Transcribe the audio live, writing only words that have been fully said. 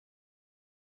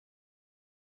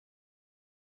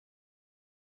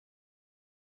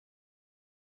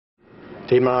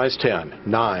T-minus 10,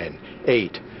 9,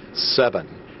 8, 7,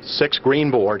 6,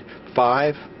 green board,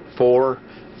 5, 4,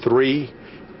 3,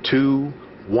 2,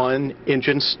 1,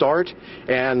 engine start,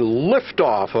 and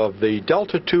liftoff of the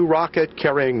Delta II rocket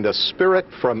carrying the Spirit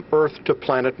from Earth to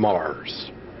planet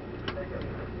Mars.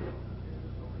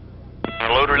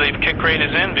 Load relief kick rate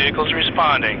is in, vehicles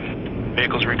responding.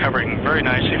 Vehicles recovering very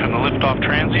nicely from the liftoff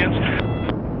transients.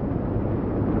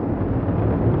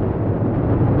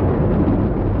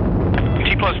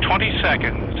 T plus 20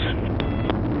 seconds.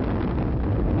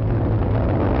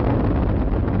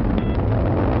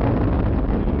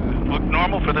 Look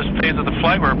normal for this phase of the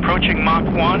flight. We're approaching Mach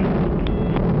 1.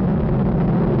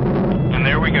 And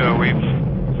there we go.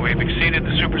 We've exceeded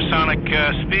the supersonic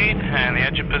speed, and the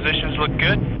engine positions look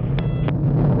good.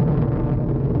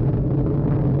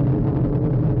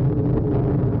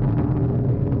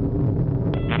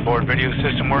 Board video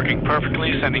system working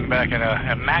perfectly, sending back an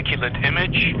immaculate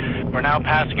image. We're now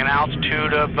passing an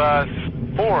altitude of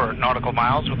 4 nautical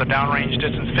miles with a downrange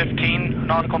distance 15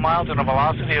 nautical miles and a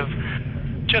velocity of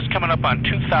just coming up on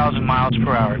 2,000 miles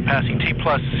per hour. Passing T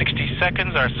plus 60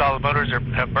 seconds, our solid motors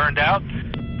have burned out.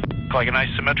 Looks like a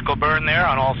nice symmetrical burn there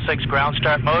on all 6 ground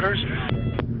start motors.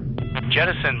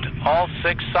 Jettisoned all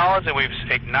 6 solids, and we've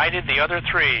ignited the other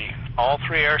 3. All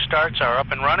 3 air starts are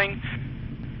up and running.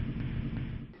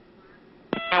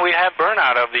 And we have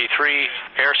burnout of the 3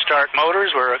 air start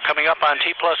motors. We're coming up on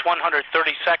T plus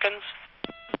 130 seconds.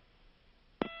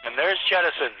 And there's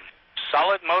jettison.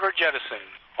 Solid motor jettison.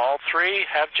 All 3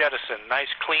 have jettison. Nice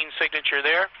clean signature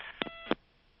there.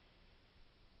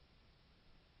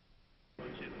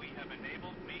 We have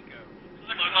enabled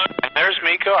MER-A. And there's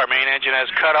MER-A. Our main engine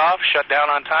has cut off, shut down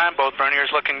on time. Both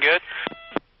verniers looking good.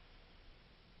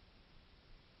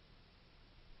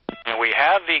 And we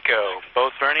have MER-A.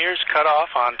 Both verniers cut off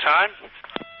on time.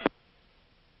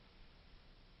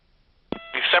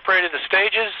 We've separated the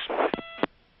stages.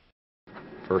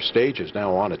 First stage is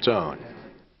now on its own.